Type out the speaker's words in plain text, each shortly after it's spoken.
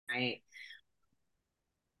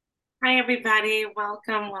Hi, everybody.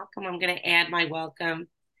 Welcome, welcome. I'm going to add my welcome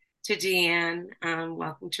to Deanne.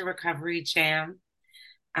 Welcome to Recovery Jam.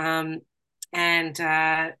 Um, and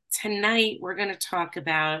tonight we're going to talk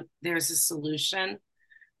about there's a solution,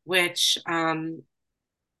 which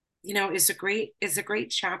is a great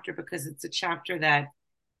chapter because it's a chapter that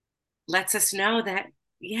lets us know that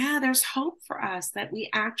there's hope for us, that we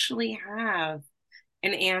actually have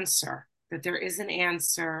an answer, that there is an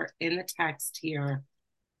answer in the text here,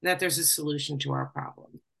 that there's a solution to our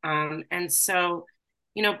problem. And so,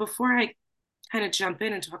 before I kind of jump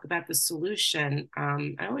in and talk about the solution,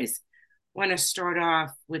 I always want to start off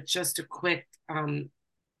with just a quick,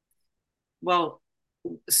 well,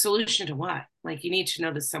 solution to what? Like, you need to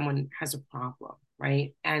know that someone has a problem,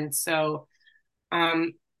 right? And so,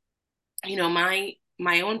 um,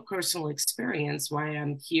 my own personal experience, why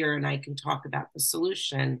I'm here and I can talk about the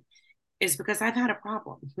solution, is because I've had a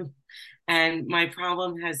problem. And my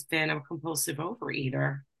problem has been a compulsive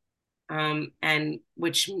overeater. And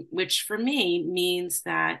which for me means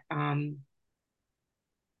that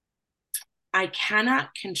I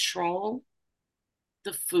cannot control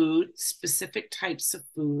the food, specific types of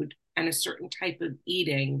food, and a certain type of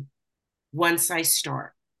eating once I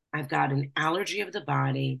start. I've got an allergy of the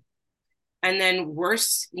body. And then a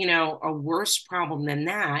worse problem than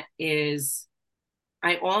that is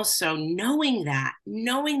I also, knowing that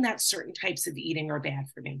certain types of eating are bad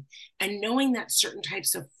for me, and knowing that certain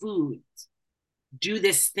types of foods do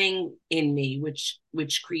this thing in me, which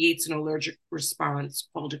creates an allergic response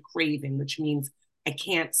called a craving, which means I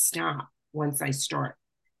can't stop once I start.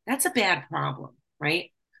 That's a bad problem, right?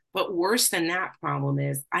 But worse than that problem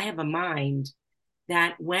is I have a mind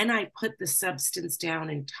that when I put the substance down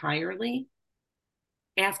entirely,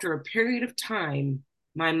 after a period of time,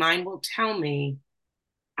 my mind will tell me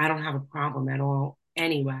I don't have a problem at all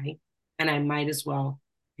anyway, and I might as well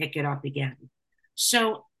pick it up again.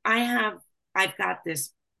 So I've got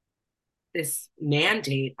this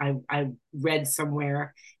mandate. I read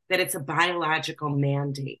somewhere that it's a biological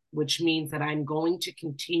mandate, which means that I'm going to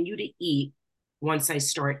continue to eat once I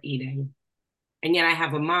start eating. And yet I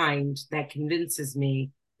have a mind that convinces me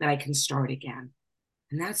that I can start again.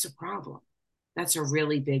 And that's a problem. That's a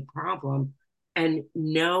really big problem. And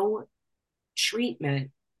no treatment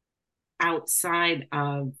outside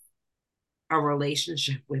of a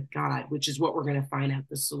relationship with God, which is what we're going to find out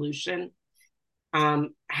the solution,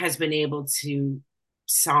 has been able to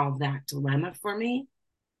solve that dilemma for me.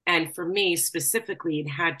 And for me specifically,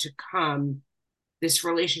 this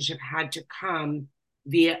relationship had to come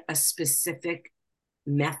via a specific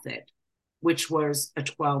method, which was a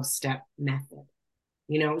 12-step method.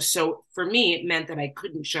 So for me, it meant that I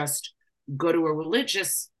couldn't just go to a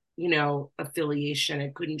religious, affiliation.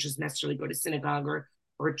 I couldn't just necessarily go to synagogue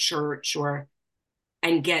or church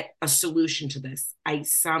and get a solution to this. I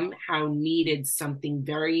somehow needed something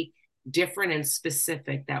very different and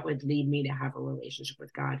specific that would lead me to have a relationship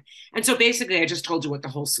with God. And so basically I just told you what the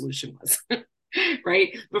whole solution was,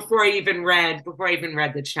 right? Before I even read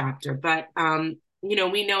the chapter. But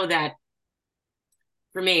we know that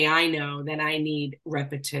for me, I know that I need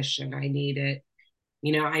repetition. I need it.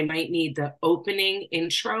 I might need the opening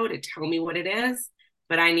intro to tell me what it is,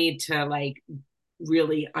 but I need to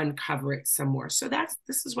really uncover it some more. So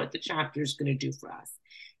this is what the chapter is going to do for us.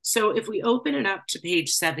 So if we open it up to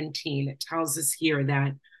page 17, it tells us here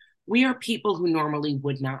that we are people who normally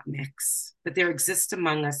would not mix, but there exists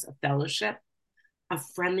among us a fellowship, a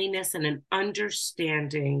friendliness, and an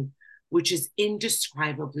understanding which is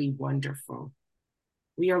indescribably wonderful.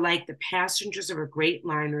 We are like the passengers of a great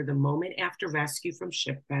liner the moment after rescue from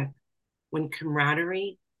shipwreck, when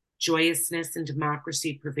camaraderie, joyousness, and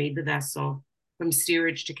democracy pervade the vessel from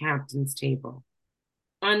steerage to captain's table.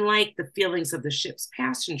 Unlike the feelings of the ship's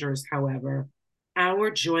passengers, however,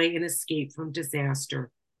 our joy in escape from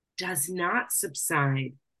disaster does not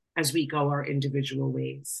subside as we go our individual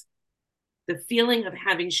ways. The feeling of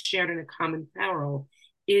having shared in a common peril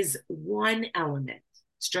is one element,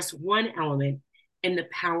 it's just one element in the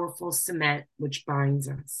powerful cement which binds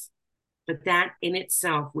us. But that in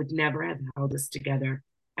itself would never have held us together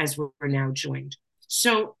as we're now joined.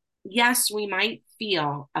 So yes, we might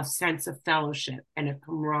feel a sense of fellowship and a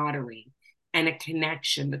camaraderie and a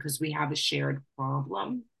connection because we have a shared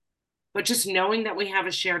problem. But just knowing that we have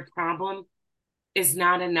a shared problem is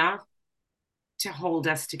not enough to hold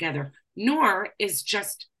us together, nor is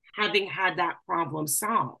just having had that problem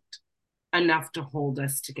solved enough to hold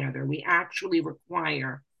us together. We actually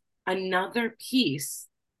require another piece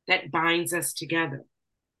that binds us together.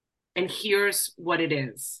 And here's what it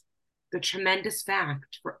is: the tremendous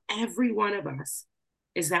fact for every one of us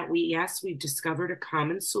is that we've discovered a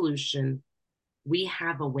common solution. We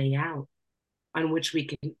have a way out on which we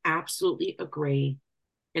can absolutely agree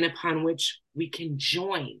and upon which we can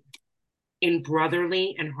join in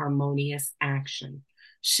brotherly and harmonious action.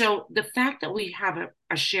 So the fact that we have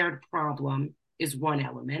a shared problem is one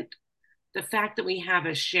element. The fact that we have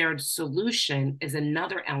a shared solution is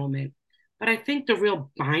another element. But I think the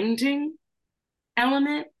real binding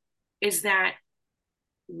element is that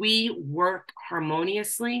we work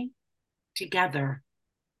harmoniously together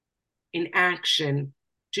in action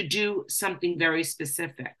to do something very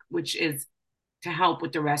specific, which is to help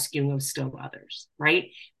with the rescuing of still others, right?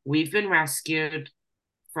 We've been rescued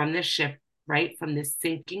from the ship, right? From this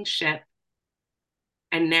sinking ship.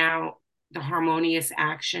 And now the harmonious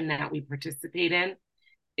action that we participate in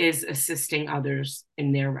is assisting others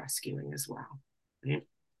in their rescuing as well, right?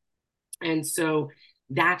 And so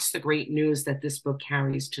that's the great news that this book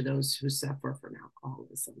carries to those who suffer from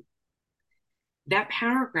alcoholism. That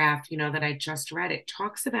paragraph, that I just read, it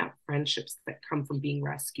talks about friendships that come from being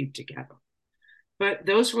rescued together. But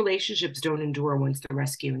those relationships don't endure once the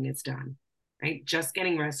rescuing is done, right? Just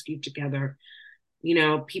getting rescued together,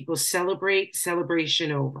 people celebrate,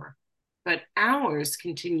 celebration over. But ours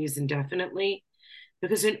continues indefinitely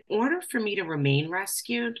because in order for me to remain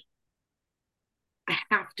rescued, I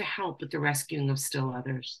have to help with the rescuing of still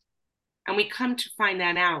others. And we come to find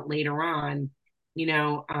that out later on,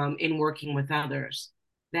 in working with others,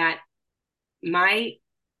 that my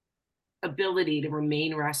ability to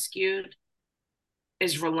remain rescued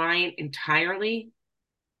is reliant entirely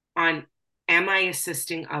on, am I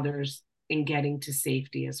assisting others in getting to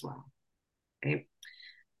safety as well? Okay.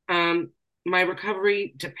 My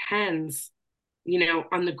recovery depends,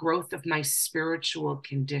 on the growth of my spiritual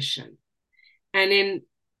condition. And in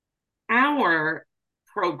our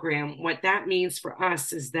program, what that means for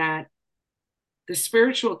us is that the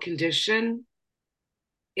spiritual condition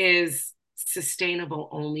is sustainable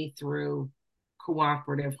only through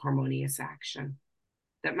cooperative, harmonious action.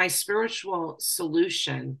 That my spiritual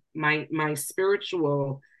solution, my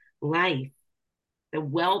spiritual life, the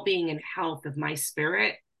well-being and health of my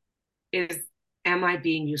spirit is, am I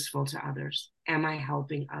being useful to others? Am I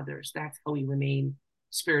helping others? That's how we remain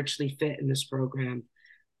spiritually fit in this program.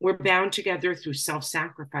 We're bound together through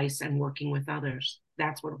self-sacrifice and working with others.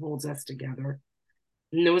 That's what holds us together.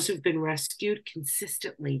 And those who've been rescued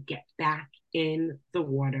consistently get back in the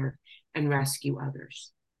water and rescue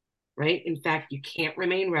others, right? In fact, you can't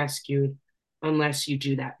remain rescued unless you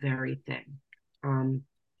do that very thing.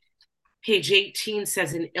 Page 18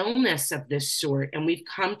 says an illness of this sort, and we've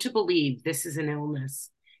come to believe this is an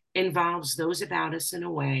illness, involves those about us in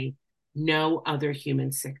a way no other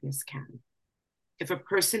human sickness can. If a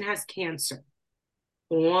person has cancer,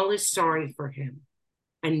 all is sorry for him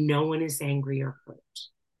and no one is angry or hurt,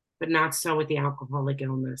 but not so with the alcoholic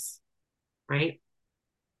illness, right?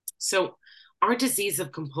 So our disease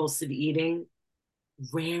of compulsive eating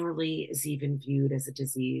rarely is even viewed as a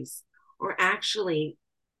disease, or actually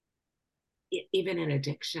even an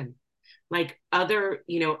addiction. Like other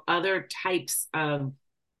types of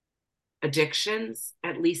addictions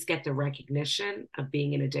at least get the recognition of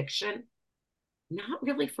being an addiction. Not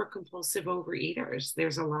really for compulsive overeaters.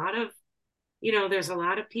 There's a lot of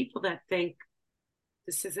people that think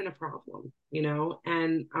this isn't a problem,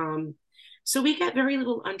 and so we get very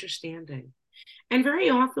little understanding. And very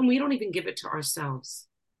often we don't even give it to ourselves.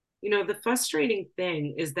 The frustrating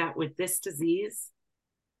thing is that with this disease,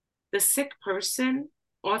 the sick person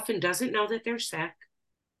often doesn't know that they're sick,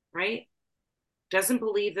 right? Doesn't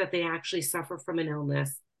believe that they actually suffer from an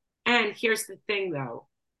illness. And here's the thing though,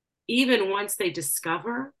 even once they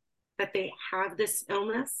discover that they have this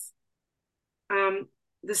illness,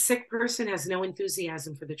 the sick person has no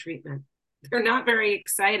enthusiasm for the treatment. They're not very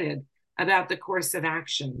excited about the course of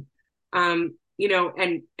action. First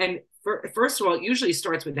of all, it usually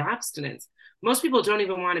starts with abstinence. Most people don't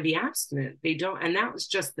even want to be abstinent. They don't, and that was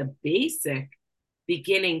just the basic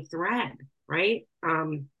beginning thread, right?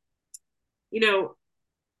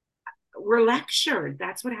 We're lectured.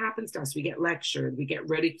 That's what happens to us. We get lectured, we get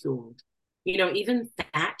ridiculed, even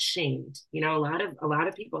fat shamed. A lot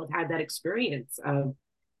of people have had that experience of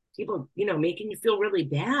people, making you feel really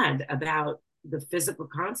bad about the physical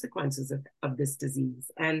consequences of this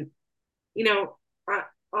disease. And,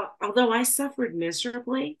 although I suffered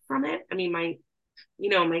miserably from it, I mean, my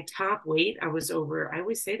top weight, I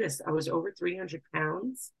always say this, I was over 300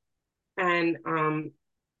 pounds and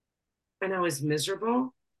I was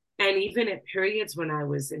miserable. And even at periods when I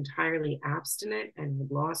was entirely abstinent and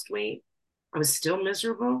had lost weight, I was still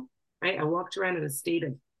miserable, right? I walked around in a state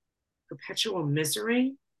of perpetual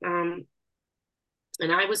misery.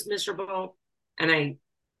 And I was miserable. And I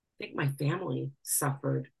think my family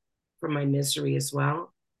suffered from my misery as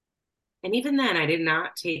well. And even then, I did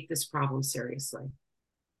not take this problem seriously.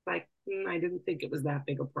 Like, I didn't think it was that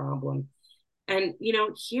big a problem. And,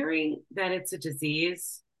 hearing that it's a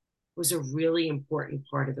disease was a really important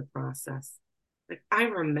part of the process. Like, I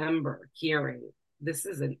remember hearing this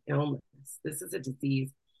is an illness, this is a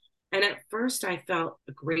disease. And at first, I felt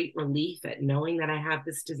a great relief at knowing that I have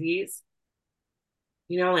this disease.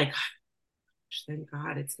 Like, thank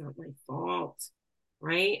God it's not my fault,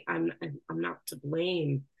 right? I'm not to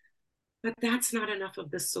blame. But that's not enough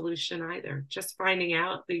of the solution either. Just finding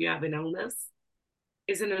out that you have an illness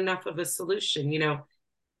isn't enough of a solution.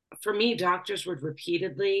 For me, doctors would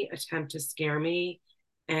repeatedly attempt to scare me,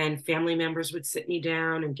 and family members would sit me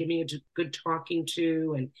down and give me a good talking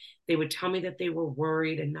to, and they would tell me that they were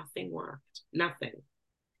worried, and nothing worked. Nothing.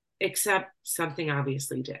 Except something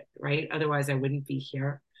obviously did, right? Otherwise, I wouldn't be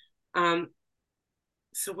here. So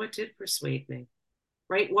what did persuade me?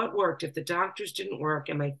 Right? What worked? If the doctors didn't work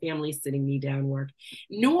and my family sitting me down worked,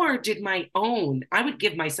 nor did my own, I would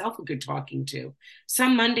give myself a good talking to.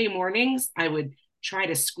 Some Monday mornings, I would try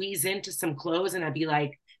to squeeze into some clothes and I'd be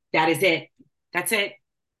like, that is it. That's it.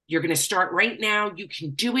 You're going to start right now. You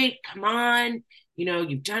can do it. Come on.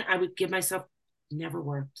 You've done, I would give myself, never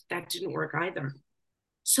worked. That didn't work either.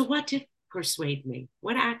 So what did persuade me?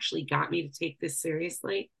 What actually got me to take this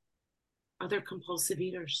seriously? Other compulsive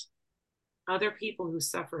eaters, other people who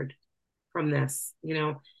suffered from this,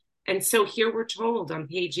 And so here we're told on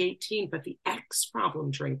page 18, but the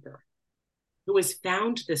ex-problem drinker who has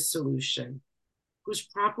found this solution, who's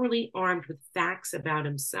properly armed with facts about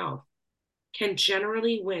himself, can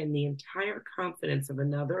generally win the entire confidence of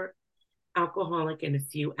another alcoholic in a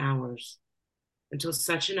few hours. Until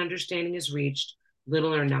such an understanding is reached,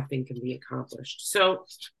 little or nothing can be accomplished. So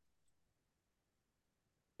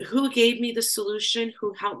who gave me the solution?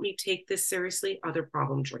 Who helped me take this seriously? Other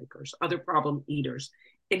problem drinkers, other problem eaters.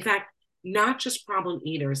 In fact, not just problem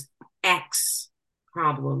eaters,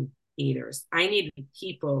 ex-problem eaters. I needed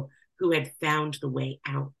people who had found the way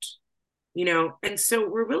out, And so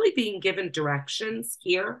we're really being given directions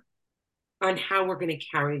here on how we're going to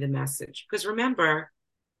carry the message. Because remember,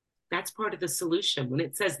 that's part of the solution. When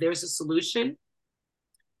it says there's a solution,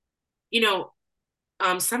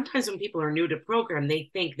 sometimes when people are new to program, they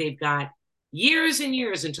think they've got years and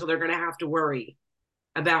years until they're going to have to worry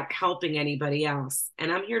about helping anybody else.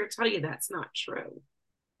 And I'm here to tell you that's not true.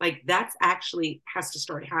 Like, that's actually has to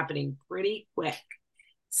start happening pretty quick.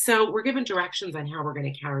 So we're given directions on how we're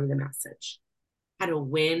going to carry the message, how to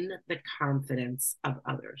win the confidence of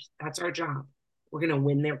others. That's our job. We're going to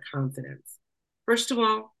win their confidence. First of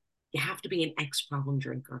all, you have to be an ex-problem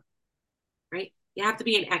drinker, right? You have to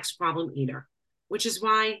be an ex-problem eater, which is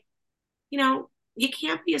why, you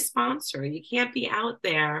can't be a sponsor. You can't be out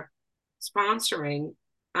there sponsoring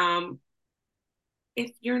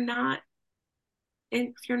if you're not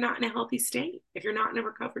in a healthy state, if you're not in a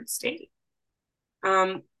recovered state.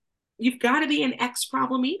 You've got to be an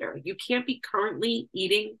ex-problem eater. You can't be currently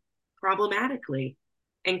eating problematically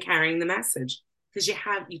and carrying the message, because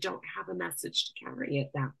you don't have a message to carry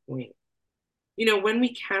at that point. When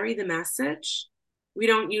we carry the message, we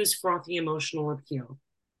don't use frothy emotional appeal.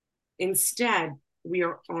 Instead, we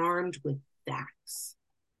are armed with facts.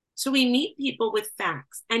 So we meet people with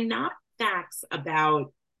facts, and not facts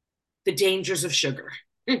about the dangers of sugar.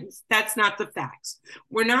 That's not the facts.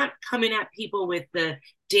 We're not coming at people with the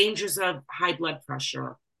dangers of high blood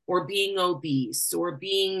pressure or being obese or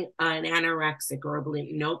being an anorexic or a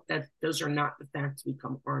bulimic. Nope, those are not the facts we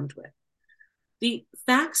come armed with. The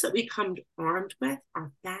facts that we come armed with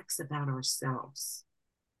are facts about ourselves.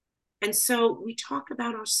 And so we talk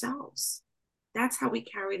about ourselves. That's how we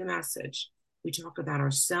carry the message. We talk about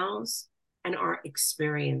ourselves and our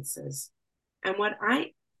experiences. And what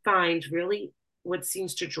I find really what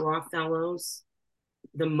seems to draw fellows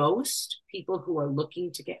the most, people who are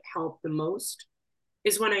looking to get help the most,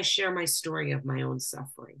 is when I share my story of my own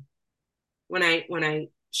suffering. When I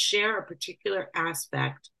share a particular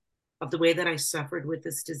aspect of the way that I suffered with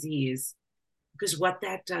this disease, because what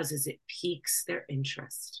that does is it piques their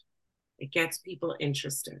interest. It gets people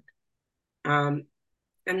interested. And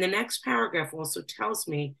the next paragraph also tells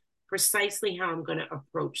me precisely how I'm going to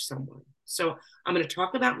approach someone. So I'm going to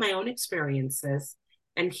talk about my own experiences,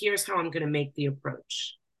 and here's how I'm going to make the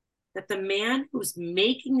approach. That the man who's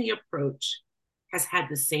making the approach has had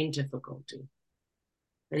the same difficulty,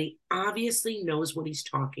 that he obviously knows what he's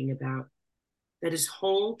talking about, that his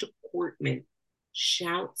whole deportment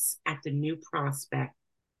shouts at the new prospect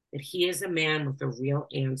that he is a man with a real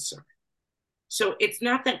answer. So it's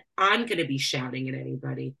not that I'm going to be shouting at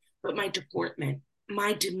anybody, but my deportment,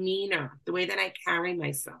 my demeanor, the way that I carry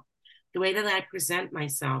myself, the way that I present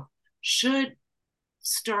myself should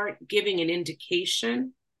start giving an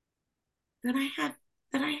indication that I have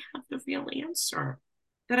the real answer,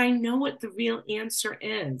 that I know what the real answer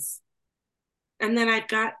is. And then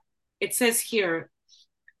it says here,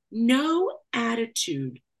 no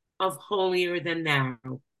attitude of holier than thou,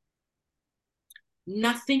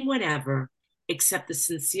 nothing whatever, except the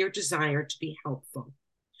sincere desire to be helpful.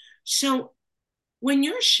 So when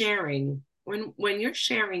you're sharing, when you're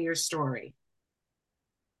sharing your story,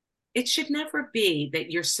 it should never be that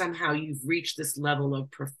you've reached this level of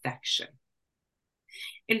perfection.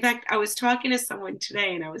 In fact, I was talking to someone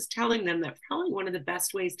today and I was telling them that probably one of the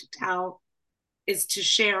best ways to tell is to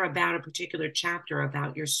share about a particular chapter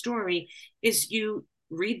about your story is you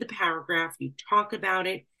read the paragraph, you talk about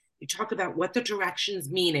it, you talk about what the directions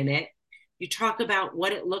mean in it, you talk about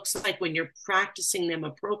what it looks like when you're practicing them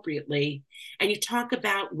appropriately, and you talk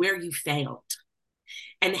about where you failed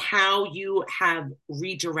and how you have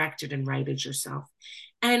redirected and righted yourself.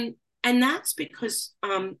 And that's because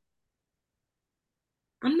none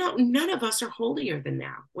of us are holier than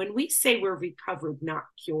thou. When we say we're recovered, not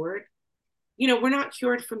cured, we're not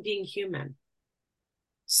cured from being human.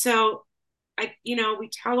 So we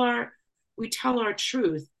tell our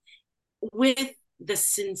truth with the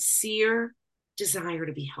sincere desire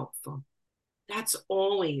to be helpful. That's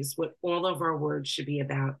always what all of our words should be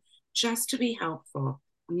about, just to be helpful.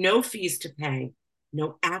 No fees to pay,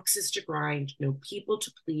 no axes to grind, no people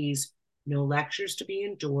to please, no lectures to be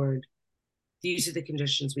endured. These are the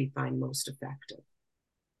conditions we find most effective.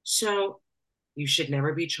 So you should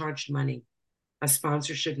never be charged money. A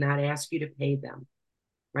sponsor should not ask you to pay them,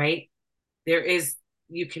 right?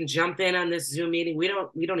 You can jump in on this Zoom meeting. We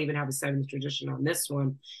don't even have a seventh tradition on this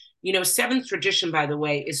one. Seventh tradition, by the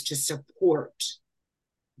way, is to support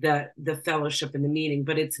the fellowship in the meeting,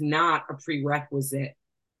 but it's not a prerequisite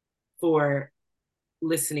for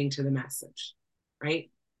listening to the message, right?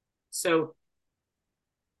 So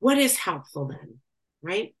what is helpful then,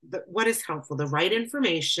 right? What is helpful? The right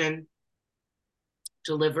information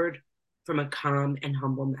delivered from a calm and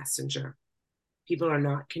humble messenger. People are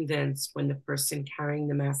not convinced when the person carrying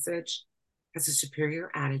the message has a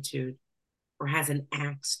superior attitude or has an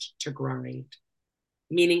axe to grind,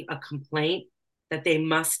 meaning a complaint that they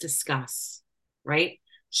must discuss, right?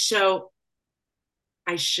 So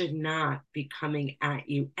I should not be coming at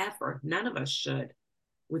you ever. None of us should,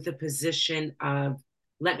 with a position of,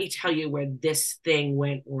 let me tell you where this thing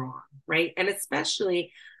went wrong, right? And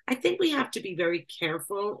especially, I think we have to be very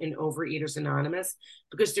careful in Overeaters Anonymous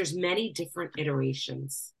because there's many different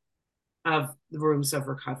iterations of the rooms of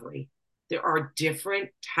recovery. There are different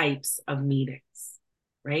types of meetings,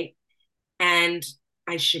 right? And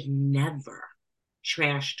I should never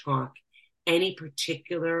trash talk any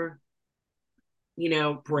particular,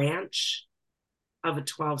 branch of a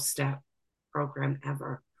 12-step program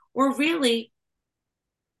ever. Or really,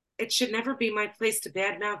 it should never be my place to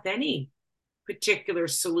badmouth any particular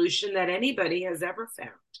solution that anybody has ever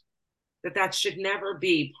found. That should never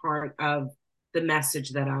be part of the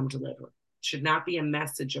message that I'm delivering. It should not be a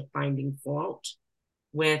message of finding fault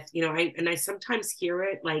with, I sometimes hear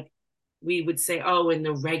it like we would say, oh, in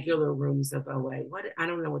the regular rooms of OA. I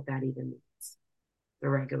don't know what that even means. The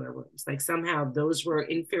regular rooms. Like somehow those were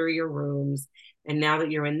inferior rooms. And now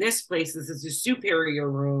that you're in this place, this is a superior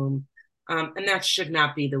room. And that should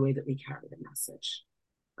not be the way that we carry the message.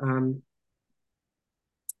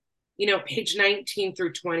 Page 19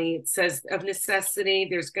 through 20, it says, of necessity,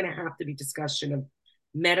 there's going to have to be discussion of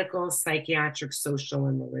medical, psychiatric, social,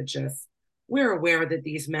 and religious. We're aware that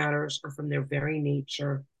these matters are from their very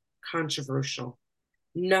nature controversial.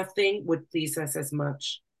 Nothing would please us as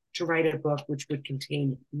much to write a book which would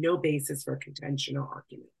contain no basis for contention or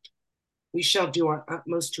argument. We shall do our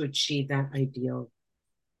utmost to achieve that ideal.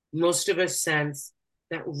 Most of us sense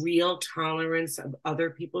that real tolerance of other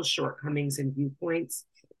people's shortcomings and viewpoints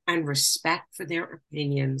and respect for their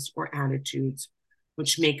opinions or attitudes,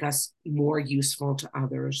 which make us more useful to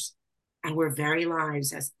others. Our very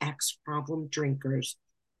lives as ex-problem drinkers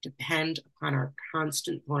depend upon our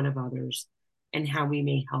constant thought of others and how we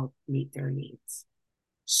may help meet their needs.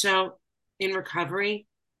 So in recovery,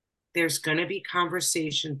 there's going to be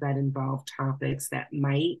conversations that involve topics that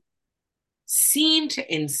might seem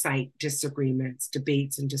to incite disagreements,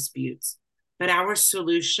 debates, and disputes. But our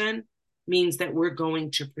solution means that we're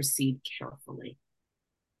going to proceed carefully,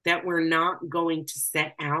 that we're not going to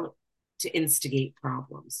set out to instigate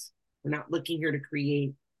problems. We're not looking here to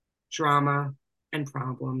create drama and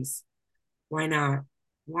problems. Why not?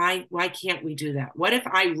 Why can't we do that? What if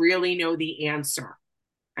I really know the answer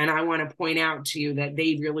and I want to point out to you that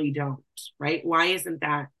they really don't, right? Why isn't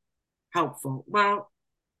that helpful? Well,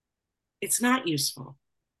 it's not useful.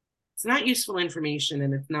 It's not useful information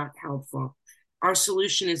and it's not helpful. Our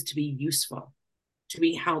solution is to be useful, to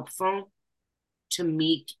be helpful, to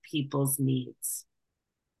meet people's needs.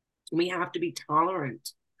 We have to be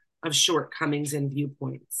tolerant of shortcomings and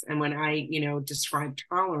viewpoints. And when I, describe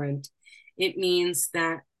tolerant, it means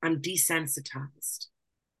that I'm desensitized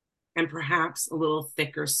and perhaps a little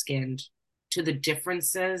thicker skinned to the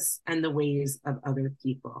differences and the ways of other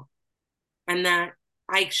people. And that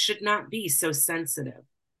I should not be so sensitive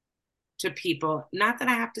to people, not that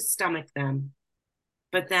I have to stomach them,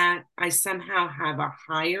 but that I somehow have a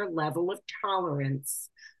higher level of tolerance,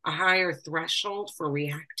 a higher threshold for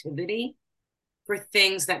reactivity for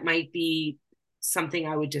things that might be something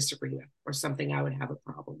I would disagree with or something I would have a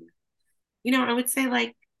problem with. I would say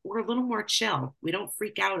like we're a little more chill. We don't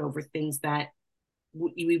freak out over things that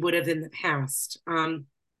we would have in the past. And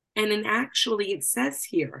then actually it says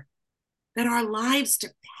here that our lives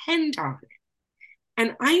depend on it.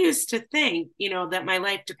 And I used to think, that my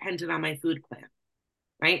life depended on my food plan,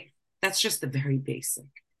 right? That's just the very basic.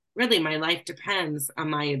 Really, my life depends on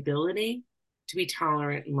my ability to be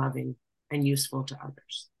tolerant and loving and useful to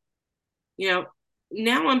others.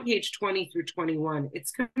 Now on page 20 through 21,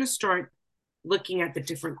 it's going to start looking at the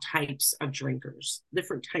different types of drinkers,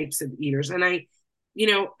 different types of eaters. And I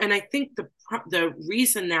think the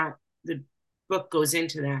reason that the book goes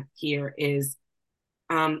into that here is,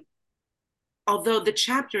 although the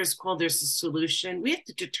chapter is called There's a Solution, we have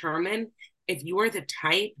to determine if you're the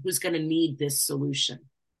type who's going to need this solution.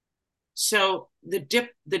 So the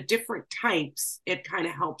different types, it kind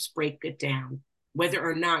of helps break it down, whether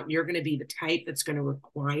or not you're going to be the type that's going to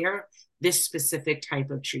require this specific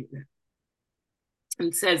type of treatment. And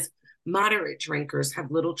it says, moderate drinkers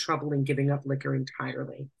have little trouble in giving up liquor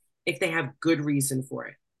entirely if they have good reason for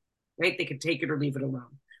it, right? They can take it or leave it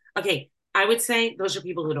alone. Okay, I would say those are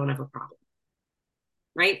people who don't have a problem,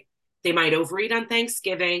 right? They might overeat on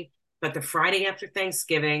Thanksgiving, but the Friday after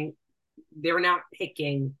Thanksgiving, they're not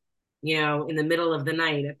picking, in the middle of the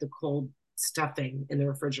night at the cold stuffing in the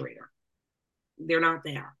refrigerator. They're not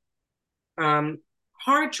there.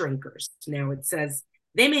 Hard drinkers, now it says,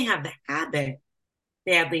 they may have the habit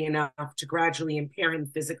badly enough to gradually impair him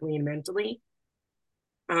physically and mentally.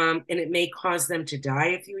 And it may cause them to die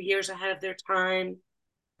a few years ahead of their time.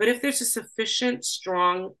 But if there's a sufficient,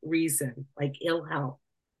 strong reason, like ill health,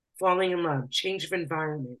 falling in love, change of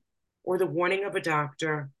environment, or the warning of a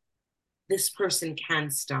doctor, this person can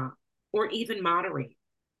stop or even moderate,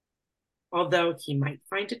 although he might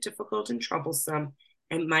find it difficult and troublesome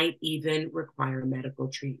and might even require medical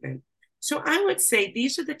treatment. So I would say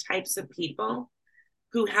these are the types of people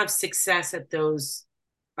who have success at those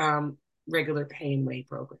regular pay and weigh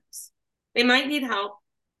programs. They might need help.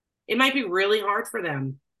 It might be really hard for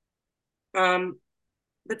them,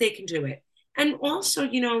 but they can do it. And also,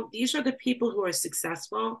 these are the people who are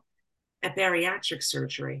successful at bariatric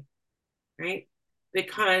surgery, right?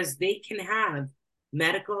 Because they can have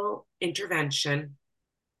medical intervention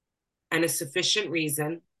and a sufficient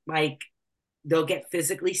reason, like they'll get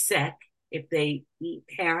physically sick if they eat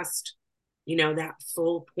past, that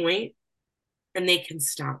full point, and they can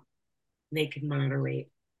stop, they can moderate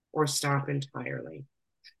or stop entirely.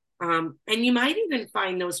 And you might even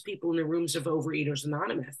find those people in the rooms of Overeaters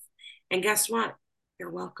Anonymous. And guess what? They're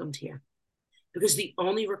welcomed here because the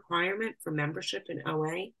only requirement for membership in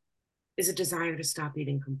OA is a desire to stop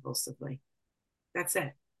eating compulsively. That's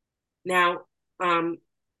it. Now,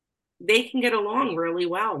 they can get along really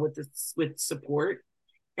well with support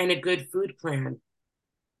and a good food plan.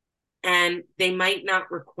 And they might not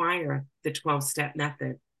require the 12-step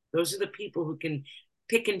method. Those are the people who can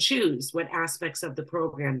pick and choose what aspects of the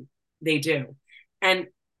program they do. And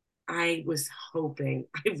I was hoping,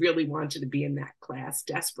 I really wanted to be in that class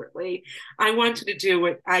desperately. I wanted to do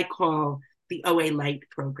what I call the OA Light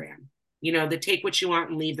program, the take what you want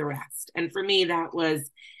and leave the rest. And for me, that was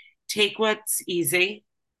take what's easy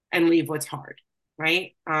and leave what's hard,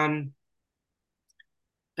 right? But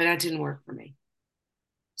that didn't work for me.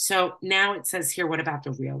 So now it says here, what about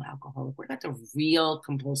the real alcoholic? What about the real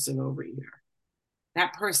compulsive overeater?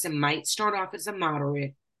 That person might start off as a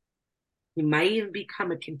moderate. He might even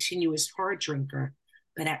become a continuous hard drinker,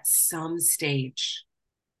 but at some stage,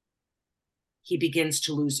 he begins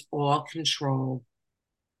to lose all control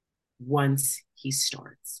once he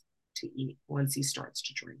starts to eat, once he starts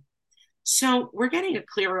to drink. So we're getting a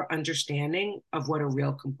clearer understanding of what a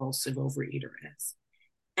real compulsive overeater is.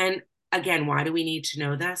 And again, why do we need to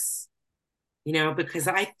know this? because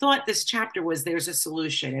I thought this chapter was there's a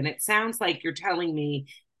solution. And it sounds like you're telling me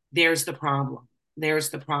there's the problem. There's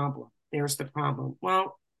the problem. There's the problem.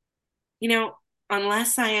 Well,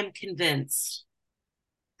 unless I am convinced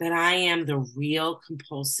that I am the real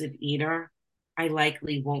compulsive eater, I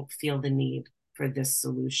likely won't feel the need for this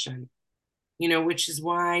solution, which is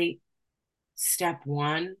why step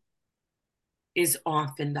one is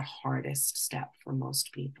often the hardest step for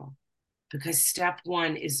most people, because step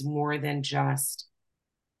one is more than just,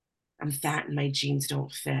 I'm fat and my jeans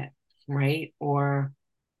don't fit, right? Or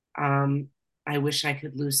I wish I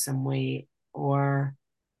could lose some weight, or,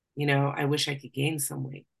 I wish I could gain some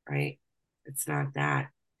weight, right? It's not that.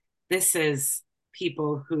 This is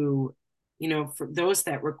people who, for those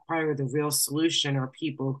that require the real solution are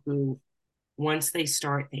people who, once they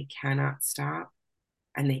start, they cannot stop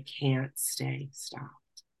and they can't stay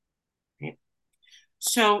stopped. Right?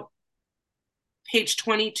 So page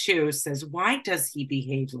 22 says, why does he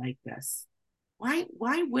behave like this? Why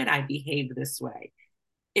would I behave this way?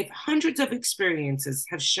 If hundreds of experiences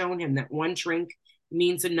have shown him that one drink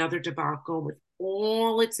means another debacle with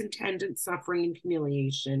all its intended suffering and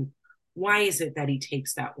humiliation, why is it that he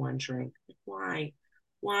takes that one drink? Why?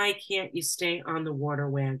 Why can't you stay on the water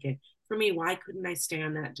wagon? For me, why couldn't I stay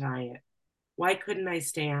on that diet? Why couldn't I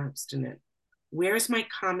stay abstinent? Where's my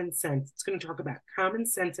common sense? It's going to talk about common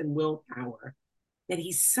sense and willpower that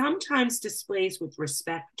he sometimes displays with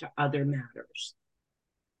respect to other matters.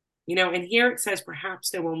 And here it says, perhaps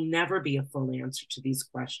there will never be a full answer to these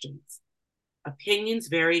questions. Opinions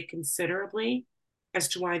vary considerably as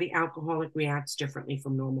to why the alcoholic reacts differently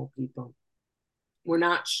from normal people. We're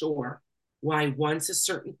not sure why, once a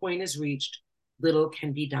certain point is reached, little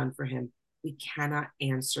can be done for him. We cannot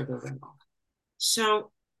answer the riddle.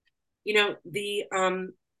 So, the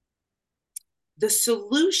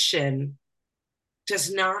solution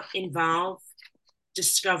does not involve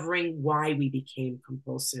discovering why we became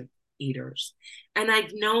compulsive eaters. And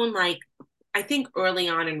I've known, I think early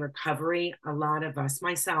on in recovery, a lot of us,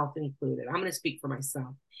 myself included, I'm going to speak for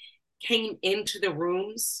myself, came into the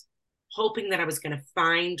rooms hoping that I was going to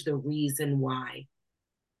find the reason why,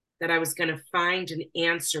 that I was going to find an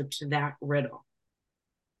answer to that riddle.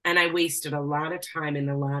 And I wasted a lot of time and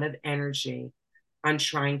a lot of energy on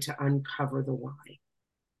trying to uncover the why.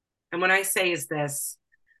 And what I say is this,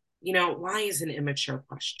 why is an immature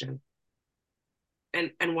question?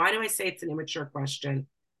 And why do I say it's an immature question?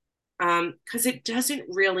 Because it doesn't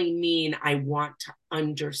really mean I want to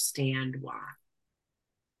understand why.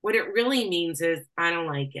 What it really means is I don't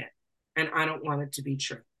like it and I don't want it to be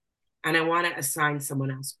true. And I want to assign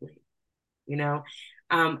someone else blame.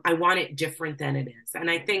 I want it different than it is. And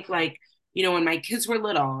I think when my kids were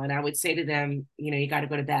little and I would say to them, you got to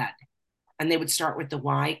go to bed. And they would start with the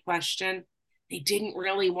why question. They didn't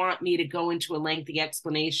really want me to go into a lengthy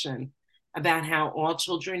explanation about how all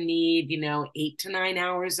children need, 8 to 9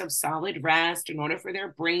 hours of solid rest in order for their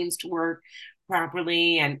brains to work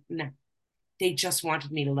properly. And no, they just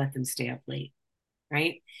wanted me to let them stay up late.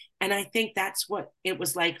 Right. And I think that's what it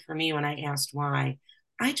was like for me when I asked why.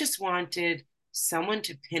 I just wanted someone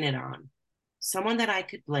to pin it on, someone that I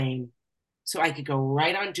could blame so I could go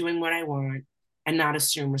right on doing what I want and not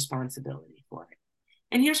assume responsibility for it.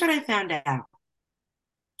 And here's what I found out.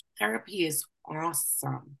 Therapy is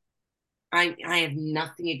awesome. I have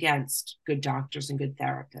nothing against good doctors and good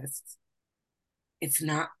therapists. It's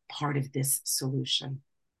not part of this solution.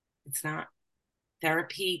 It's not.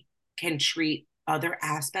 Therapy can treat other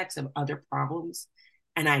aspects of other problems.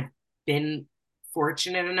 And I've been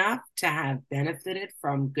fortunate enough to have benefited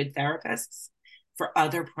from good therapists for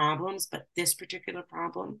other problems, but this particular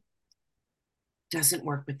problem doesn't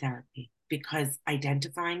work with therapy because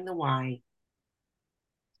identifying the why,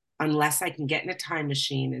 unless I can get in a time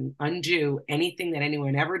machine and undo anything that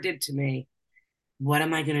anyone ever did to me, what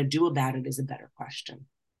am I going to do about it is a better question,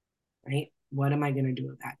 right? What am I going to do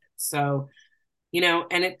about it? So,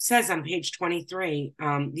 and it says on page 23,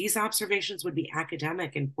 these observations would be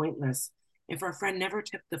academic and pointless if our friend never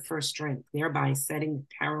took the first drink, thereby setting the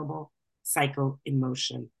terrible cycle in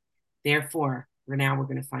motion. Therefore, we're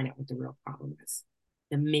going to find out what the real problem is.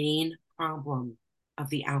 The main problem of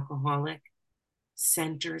the alcoholic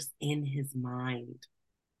centers in his mind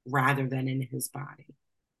rather than in his body.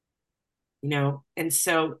 And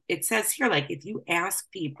so it says here, if you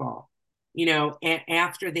ask people,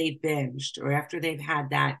 after they've binged or after they've had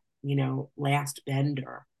that, last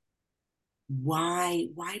bender, why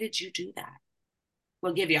did you do that?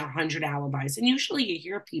 We'll give you 100 alibis. And usually you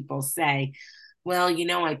hear people say, well,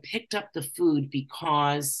 I picked up the food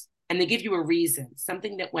because, and they give you a reason,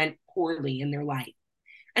 something that went poorly in their life.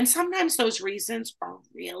 And sometimes those reasons are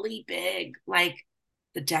really big, like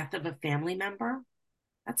the death of a family member.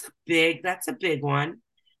 That's a big one.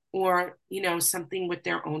 Or, something with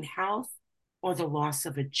their own health, or the loss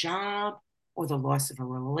of a job, or the loss of a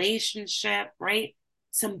relationship, right?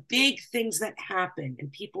 Some big things that happen.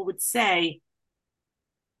 And people would say,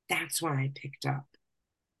 that's why I picked up.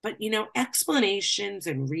 But, explanations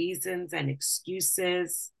and reasons and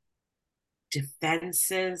excuses,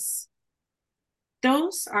 defenses,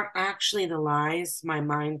 those are actually the lies my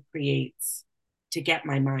mind creates to get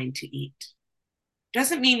my mind to eat.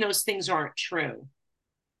 Doesn't mean those things aren't true,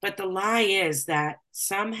 but the lie is that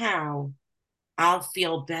somehow I'll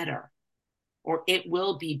feel better, or it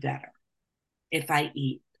will be better if I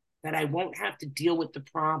eat, that I won't have to deal with the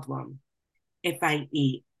problem if I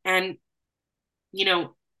eat. You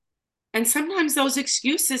know, and sometimes those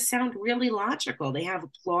excuses sound really logical. They have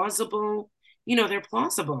a plausible, they're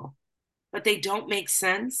plausible, but they don't make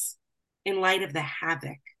sense in light of the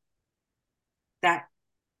havoc that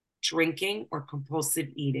drinking or compulsive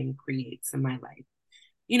eating creates in my life.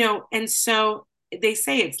 And so they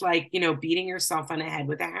say it's like, beating yourself on the head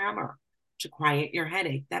with a hammer to quiet your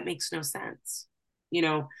headache. That makes no sense. You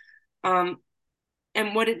know, um,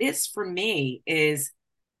 and what it is for me is,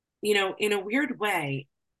 in a weird way,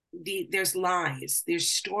 there's lies, there's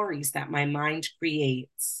stories that my mind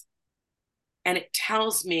creates, and it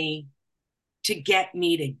tells me to get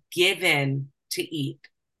me to give in to eat.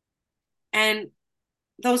 And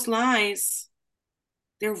those lies,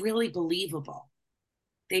 they're really believable.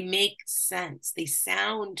 They make sense. They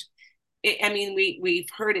sound, I mean, we've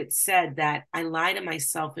heard it said that I lie to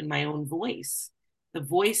myself in my own voice. The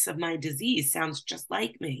voice of my disease sounds just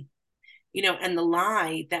like me, and the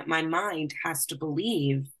lie that my mind has to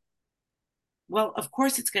believe, well, of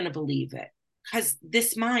course it's going to believe it because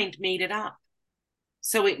this mind made it up.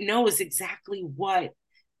 So it knows exactly what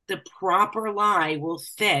the proper lie will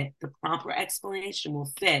fit, the proper explanation will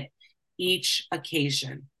fit each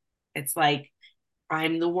occasion. It's like,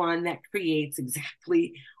 I'm the one that creates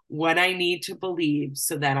exactly what I need to believe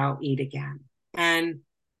so that I'll eat again. And,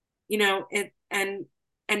 it, and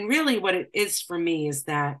really what it is for me is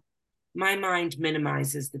that my mind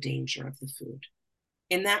minimizes the danger of the food.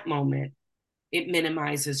 In that moment, it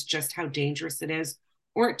minimizes just how dangerous it is,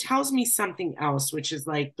 or it tells me something else, which is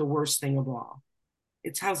like the worst thing of all.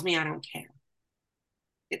 It tells me I don't care.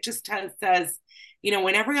 It just says,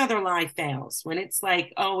 when every other lie fails, when it's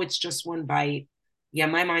like, oh, it's just one bite. Yeah,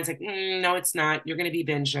 my mind's like, no, it's not. You're going to be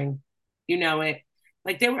binging. You know it.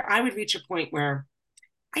 Like I would reach a point where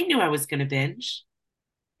I knew I was going to binge.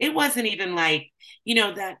 It wasn't even like,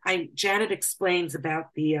 that Janet explains about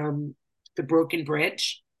the broken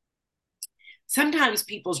bridge. Sometimes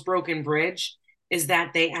people's broken bridge is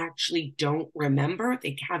that they actually don't remember.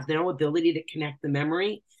 They have no ability to connect the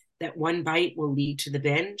memory that one bite will lead to the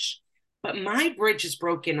binge. But my bridge is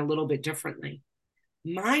broken a little bit differently.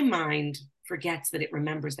 My mind forgets that it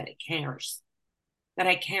remembers that it cares, that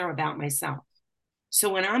I care about myself. So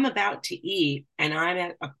when I'm about to eat and I'm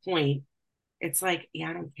at a point, it's like, yeah,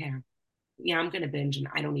 I don't care. Yeah, I'm going to binge and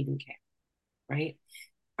I don't even care. Right.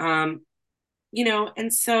 Um,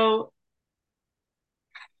 and so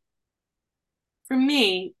for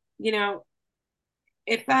me,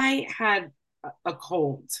 if I had a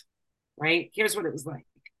cold, right, here's what it was like.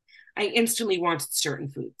 I instantly wanted certain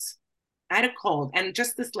foods. I had a cold, and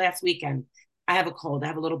just this last weekend, I have a cold. I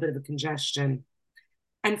have a little bit of a congestion.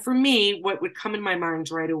 And for me, what would come in my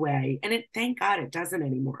mind right away, and thank God it doesn't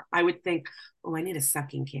anymore. I would think, oh, I need a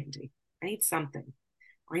sucking candy. I need something.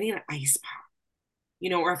 Or I need an ice pop.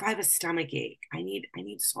 Or if I have a stomach ache, I need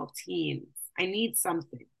saltines. I need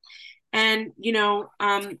something. And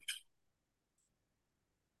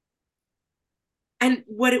and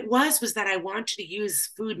what it was that I wanted to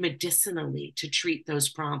use food medicinally to treat those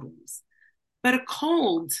problems. But a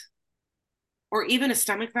cold or even a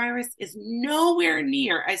stomach virus is nowhere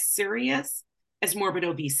near as serious as morbid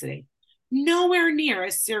obesity, nowhere near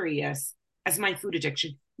as serious as my food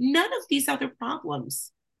addiction. None of these other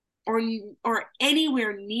problems are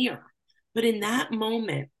anywhere near. But in that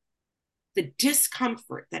moment, the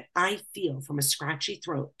discomfort that I feel from a scratchy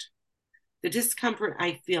throat, the discomfort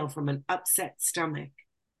I feel from an upset stomach,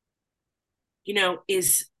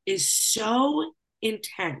 is so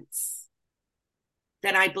intense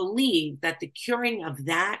that I believe that the curing of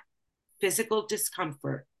that physical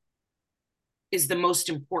discomfort is the most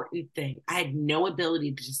important thing. I had no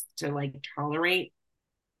ability to like tolerate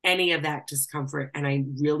any of that discomfort. And I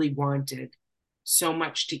really wanted so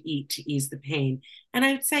much to eat to ease the pain. And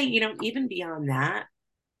I would say, even beyond that,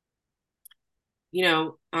 you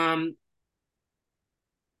know, um,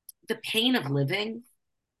 the pain of living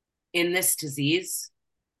in this disease,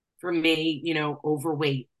 for me,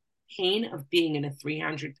 overweight, pain of being in a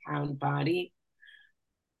 300-pound body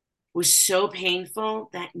was so painful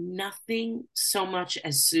that nothing so much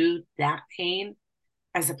as soothed that pain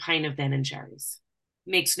as a pint of Ben and Jerry's.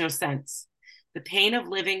 Makes no sense. The pain of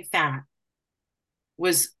living fat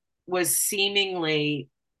was seemingly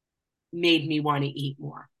made me want to eat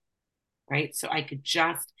more, right? So I could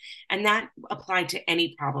just, and that applied to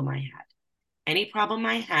any problem I had. Any problem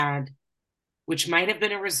I had, which might have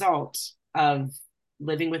been a result of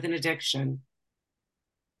living with an addiction,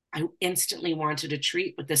 I instantly wanted to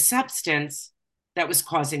treat with the substance that was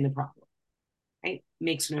causing the problem, right?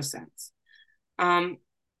 Makes no sense. In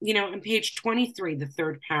page 23, the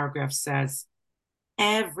third paragraph says,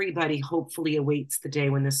 everybody hopefully awaits the day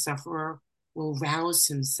when the sufferer will rouse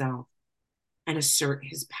himself and assert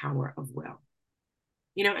his power of will.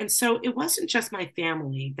 And so it wasn't just my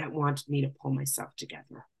family that wanted me to pull myself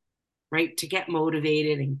together, right? To get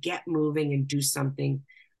motivated and get moving and do something.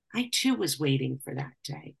 I too was waiting for that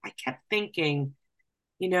day. I kept thinking,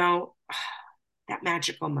 that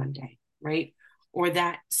magical Monday, right? Or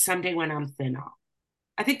that someday when I'm thin off.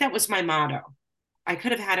 I think that was my motto. I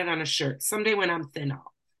could have had it on a shirt. Someday when I'm thin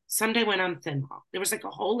off. Someday when I'm thin off. There was like a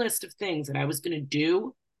whole list of things that I was going to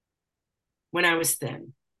do when I was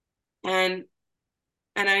thin. And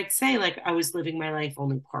I'd say like I was living my life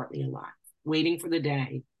only partly alive, waiting for the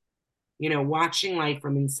day, watching life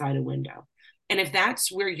from inside a window. And if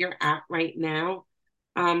that's where you're at right now,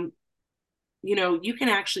 you can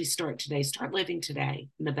actually start living today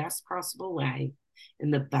in the best possible way,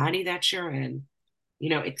 in the body that you're in,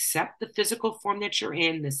 accept the physical form that you're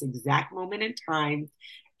in this exact moment in time.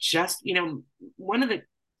 Just, one of the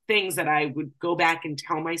things that I would go back and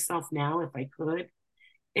tell myself now, if I could,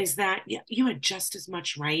 is that you had just as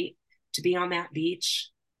much right to be on that beach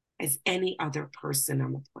as any other person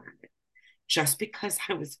on the planet. Just because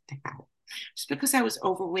I was fat, just because I was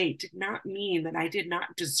overweight did not mean that I did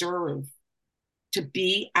not deserve to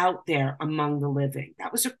be out there among the living.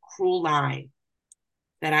 That was a cruel lie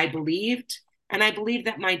that I believed. And I believed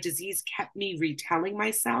that my disease kept me retelling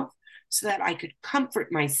myself so that I could comfort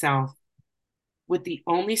myself with the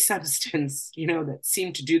only substance, that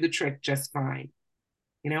seemed to do the trick just fine,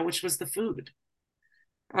 which was the food.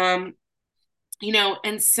 And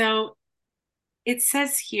so it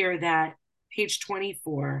says here that page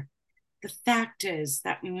 24, the fact is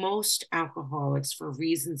that most alcoholics, for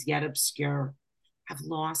reasons yet obscure, have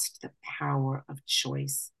lost the power of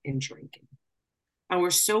choice in drinking.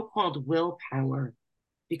 Our so-called willpower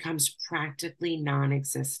becomes practically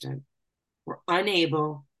non-existent. We're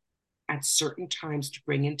unable at certain times to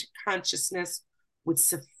bring into consciousness with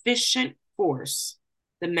sufficient force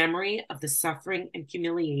the memory of the suffering and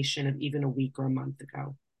humiliation of even a week or a month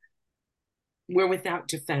ago. We're without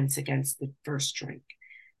defense against the first drink.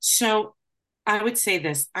 So I would say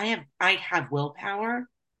this, I have willpower,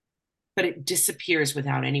 but it disappears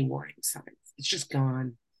without any warning signs. It's just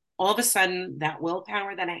gone. All of a sudden, that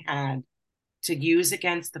willpower that I had to use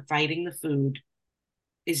against the fighting the food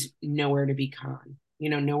is nowhere to be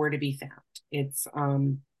nowhere to be found. It's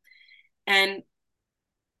and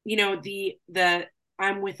the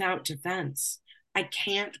I'm without defense. I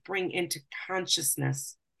can't bring into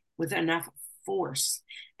consciousness with enough force.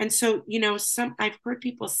 And so, I've heard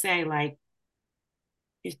people say like,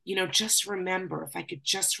 just remember, if I could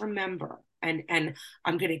just remember, and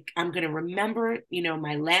I'm gonna remember,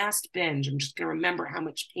 my last binge. I'm just gonna remember how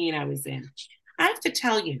much pain I was in. I have to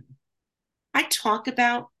tell you, I talk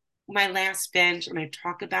about my last binge and I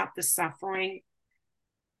talk about the suffering.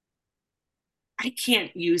 I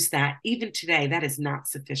can't use that even today. That is not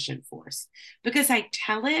sufficient force because I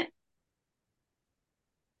tell it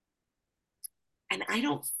and I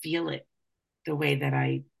don't feel it the way that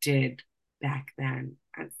I did back then.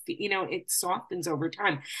 It softens over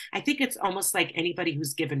time. I think it's almost like anybody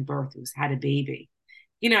who's given birth, who's had a baby.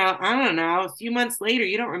 I don't know, a few months later,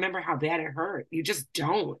 you don't remember how bad it hurt. You just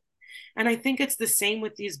don't. And I think it's the same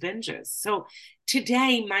with these binges. So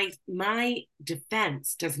today, my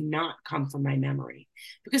defense does not come from my memory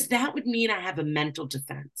because that would mean I have a mental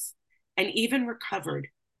defense. And even recovered,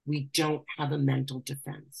 we don't have a mental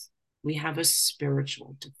defense. We have a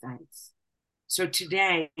spiritual defense. So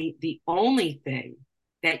today, the only thing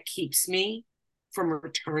that keeps me from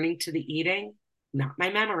returning to the eating, not my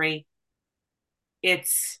memory,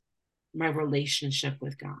 it's my relationship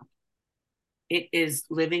with God. It is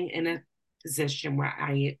living in a position where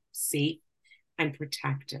I am safe and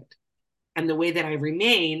protected. And the way that I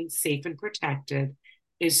remain safe and protected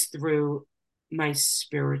is through my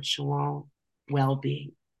spiritual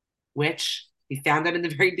well-being, which we found out in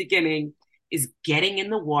the very beginning is getting in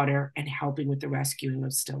the water and helping with the rescuing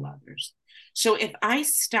of still others. So if I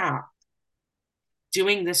stop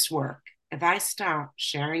doing this work, if I stop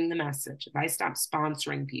sharing the message, if I stop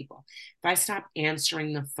sponsoring people, if I stop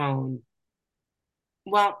answering the phone,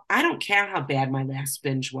 well, I don't care how bad my last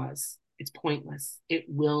binge was. It's pointless. It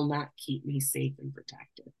will not keep me safe and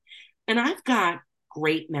protected. And I've got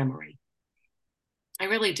great memory. I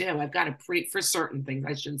really do. I've got for certain things,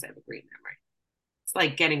 I shouldn't say I have a great memory. It's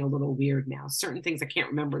like getting a little weird now. Certain things I can't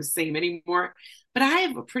remember the same anymore, but I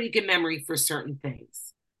have a pretty good memory for certain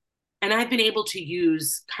things. And I've been able to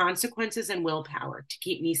use consequences and willpower to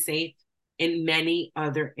keep me safe in many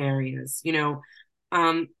other areas,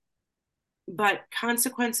 but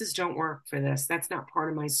consequences don't work for this. That's not part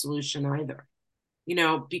of my solution either,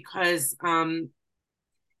 because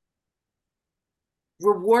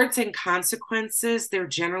rewards and consequences, they're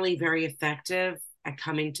generally very effective at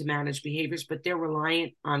coming to manage behaviors, but they're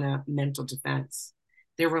reliant on a mental defense.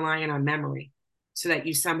 They're reliant on memory so that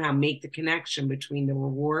you somehow make the connection between the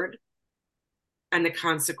reward and the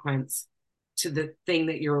consequence to the thing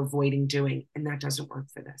that you're avoiding doing. And that doesn't work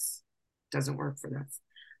for this. Doesn't work for this.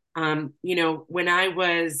 When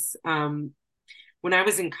I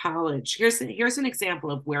was in college, here's an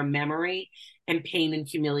example of where memory and pain and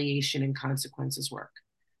humiliation and consequences work.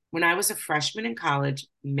 When I was a freshman in college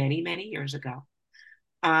many, many years ago,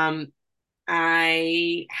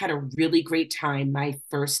 I had a really great time my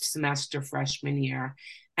first semester freshman year.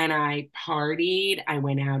 And I partied. I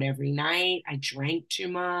went out every night. I drank too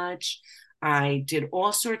much. I did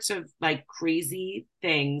all sorts of like crazy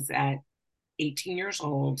things at 18 years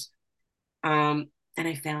old. And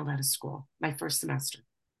I failed out of school my first semester.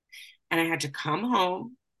 And I had to come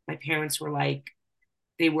home. My parents were like,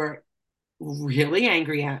 they were really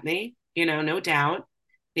angry at me, no doubt.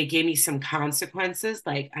 They gave me some consequences.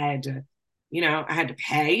 Like I had to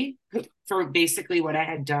pay for basically what I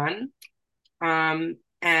had done.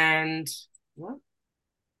 And what?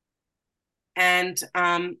 And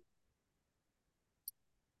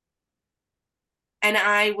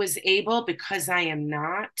I was able, because I am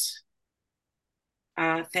not,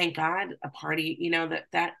 thank God, a party,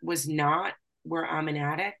 that was not where I'm an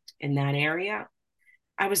addict in that area.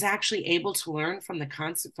 I was actually able to learn from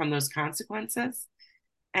those consequences.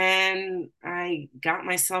 And I got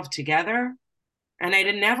myself together, and I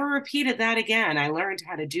never repeated that again. I learned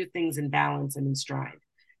how to do things in balance and in stride.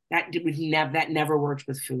 That never worked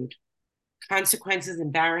with food. Consequences,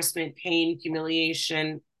 embarrassment, pain,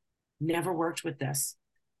 humiliation, never worked with this.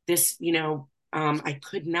 I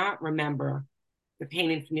could not remember the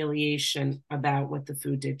pain and humiliation about what the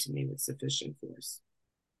food did to me with sufficient force.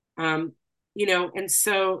 And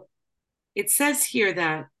so it says here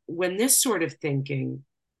that when this sort of thinking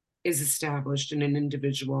is established in an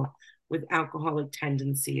individual with alcoholic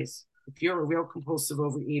tendencies, if you're a real compulsive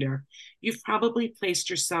overeater, you've probably placed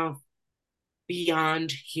yourself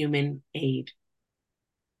beyond human aid.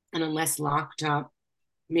 And unless locked up,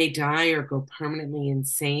 may die or go permanently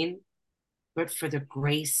insane. But for the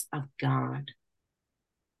grace of God,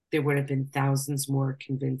 there would have been thousands more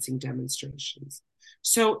convincing demonstrations.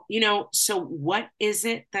 So what is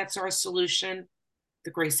it that's our solution?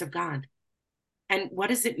 The grace of God. And what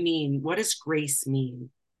does it mean? What does grace mean?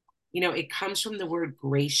 It comes from the word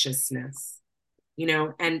graciousness,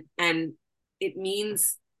 and it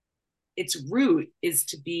means its root is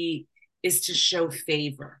to show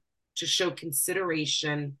favor, to show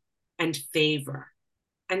consideration and favor.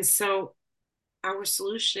 And so our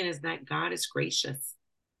solution is that God is gracious,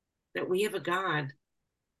 that we have a God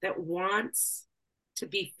that wants to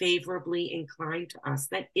be favorably inclined to us,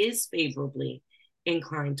 that is favorably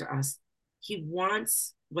inclined to us. He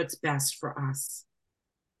wants what's best for us.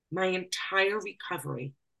 My entire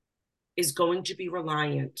recovery is going to be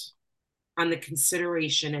reliant on the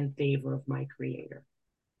consideration and favor of my Creator,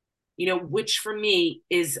 which for me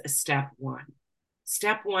is a step one.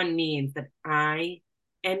 Step one means that I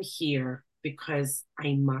am here because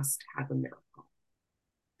I must have a miracle.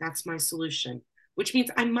 That's my solution, which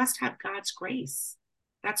means I must have God's grace.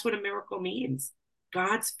 That's what a miracle means.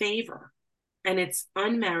 God's favor. And it's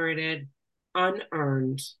unmerited,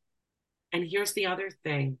 unearned. And here's the other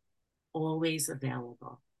thing, always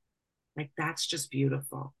available. Like, that's just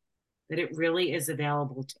beautiful, that it really is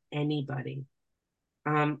available to anybody.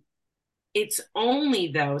 It's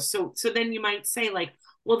only though, so then you might say, like,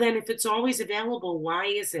 well, then if it's always available, why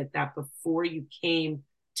is it that before you came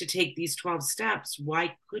to take these 12 steps,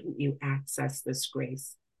 why couldn't you access this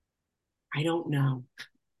grace? I don't know.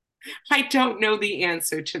 I don't know the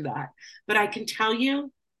answer to that. But I can tell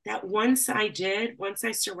you that once I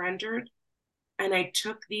surrendered and I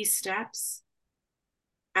took these steps,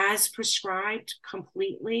 as prescribed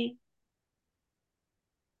completely,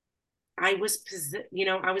 I was,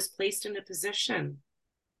 I was placed in a position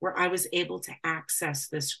where I was able to access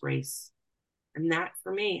this grace. And that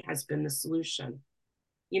for me has been the solution.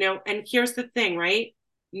 And here's the thing, right?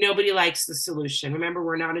 Nobody likes the solution. Remember,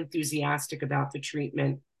 we're not enthusiastic about the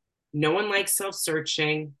treatment. No one likes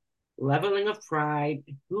self-searching, leveling of pride.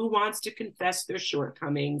 Who wants to confess their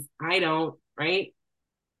shortcomings? I don't, right?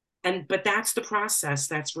 But that's the process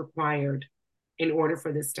that's required in order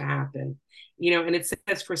for this to happen. And it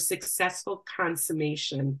says for successful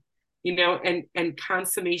consummation, and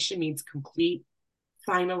consummation means complete,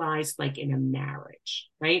 finalized, like in a marriage,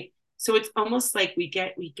 right? So it's almost like we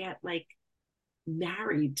get like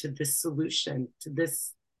married to this solution, to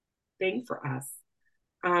this thing for us.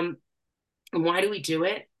 And why do we do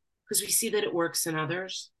it? Because we see that it works in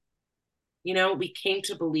others. We came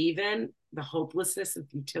to believe in the hopelessness and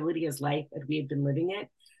futility as life that we had been living it.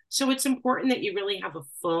 So it's important that you really have a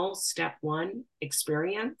full step one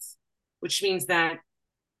experience, which means that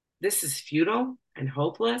this is futile and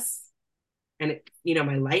hopeless. And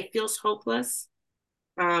my life feels hopeless.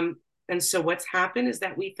 And so what's happened is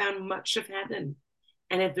that we found much of heaven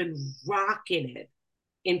and have been rocketed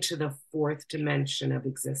into the fourth dimension of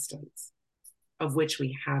existence, of which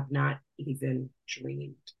we have not even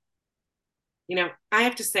dreamed. I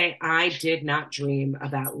have to say, I did not dream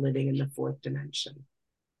about living in the fourth dimension.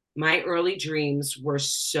 My early dreams were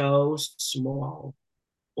so small.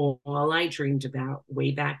 All I dreamed about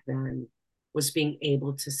way back then was being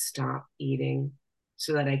able to stop eating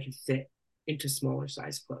so that I could fit into smaller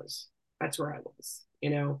size clothes. That's where I was.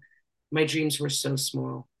 My dreams were so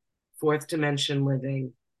small. Fourth dimension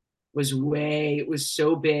living it was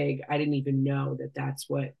so big. I didn't even know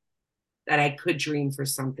that I could dream for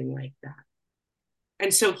something like that.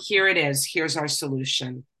 And so here it is. Here's our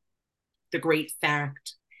solution. The great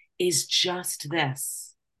fact is just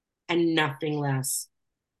this and nothing less.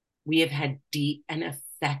 We have had deep and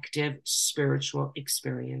effective spiritual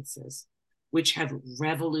experiences, which have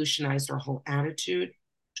revolutionized our whole attitude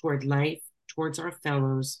toward life, towards our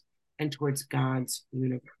fellows, and towards God's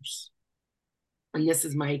universe. And this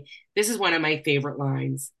is one of my favorite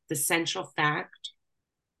lines. The central fact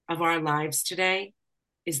of our lives today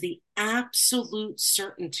is the absolute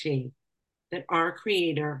certainty that our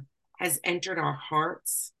Creator has entered our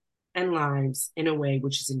hearts and lives in a way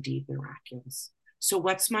which is indeed miraculous. So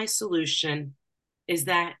what's my solution is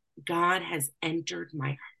that God has entered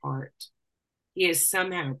my heart. He has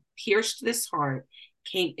somehow pierced this heart,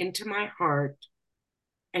 came into my heart,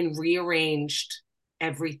 and rearranged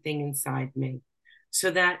everything inside me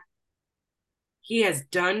so that He has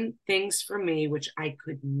done things for me which I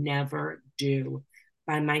could never do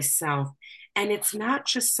by myself. And it's not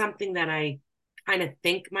just something that I kind of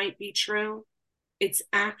think might be true. It's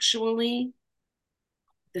actually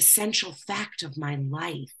the central fact of my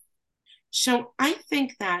life. So I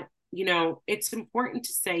think that, it's important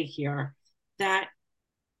to say here that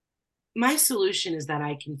my solution is that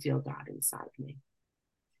I can feel God inside me,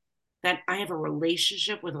 that I have a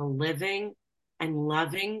relationship with a living and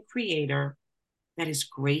loving Creator that is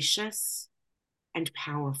gracious and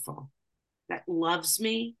powerful, that loves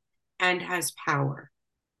me and has power.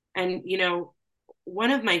 And,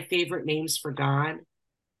 one of my favorite names for God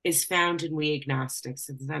is found in We Agnostics.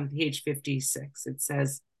 It's on page 56. It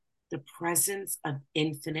says, the presence of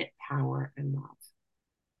infinite power and love.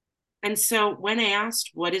 And so when I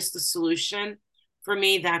asked, what is the solution? For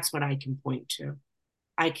me, that's what I can point to.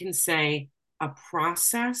 I can say a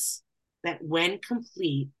process that, when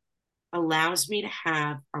complete, allows me to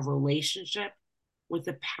have a relationship with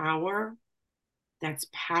a power that's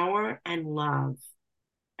power and love.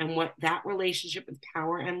 And what that relationship with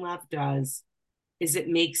power and love does is it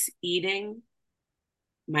makes eating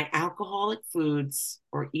my alcoholic foods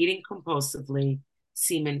or eating compulsively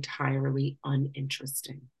seem entirely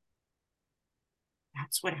uninteresting.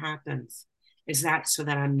 That's what happens, is that so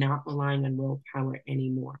that I'm not relying on willpower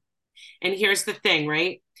anymore. And here's the thing,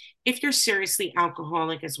 right? If you're seriously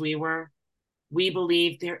alcoholic, as we were, we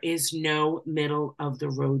believe there is no middle of the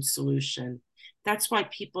road solution. That's why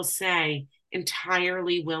people say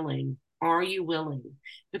entirely willing. Are you willing?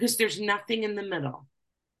 Because there's nothing in the middle,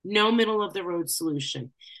 no middle of the road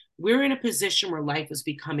solution. We're in a position where life is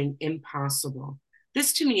becoming impossible.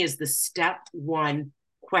 This to me is the step one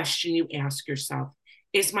question you ask yourself.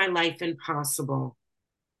 Is my life impossible?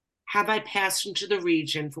 Have I passed into the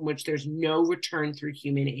region from which there's no return through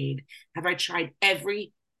human aid? Have I tried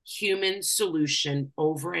every human solution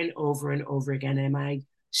over and over and over again? Am I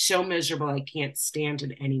so miserable I can't stand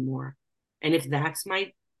it anymore? And if that's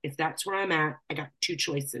where I'm at, I got two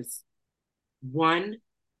choices. One,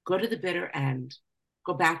 go to the bitter end,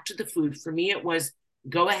 go back to the food. For me, it was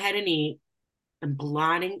go ahead and eat and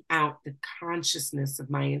blotting out the consciousness of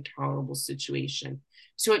my intolerable situation.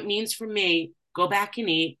 So it means for me, go back and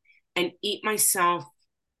eat myself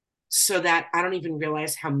so that I don't even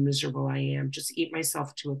realize how miserable I am. Just eat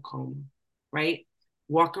myself to a coma, right?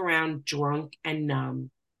 Walk around drunk and numb,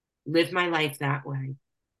 live my life that way.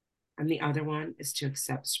 And the other one is to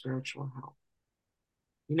accept spiritual help.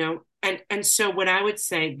 You know, and so what I would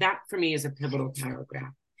say, that for me is a pivotal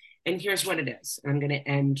paragraph. And here's what it is. I'm going to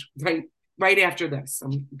end right after this.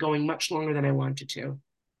 I'm going much longer than I wanted to.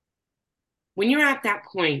 When you're at that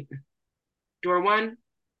point, door one,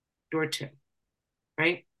 door two,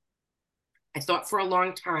 right? I thought for a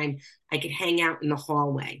long time I could hang out in the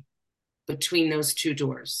hallway between those two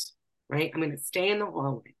doors, right? I'm going to stay in the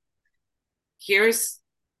hallway. Here's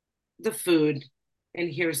the food, and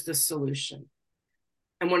here's the solution.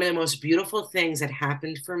 And one of the most beautiful things that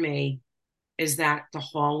happened for me is that the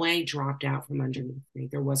hallway dropped out from underneath me.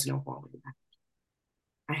 There was no hallway left.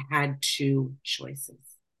 I had two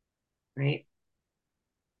choices, right?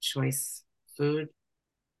 Choice food,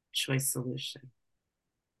 choice solution.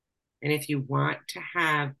 And if you want to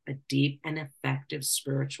have a deep and effective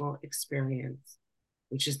spiritual experience,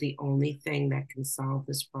 which is the only thing that can solve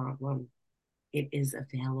this problem, it is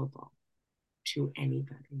available to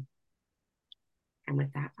anybody. And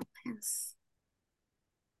with that, I'll pass.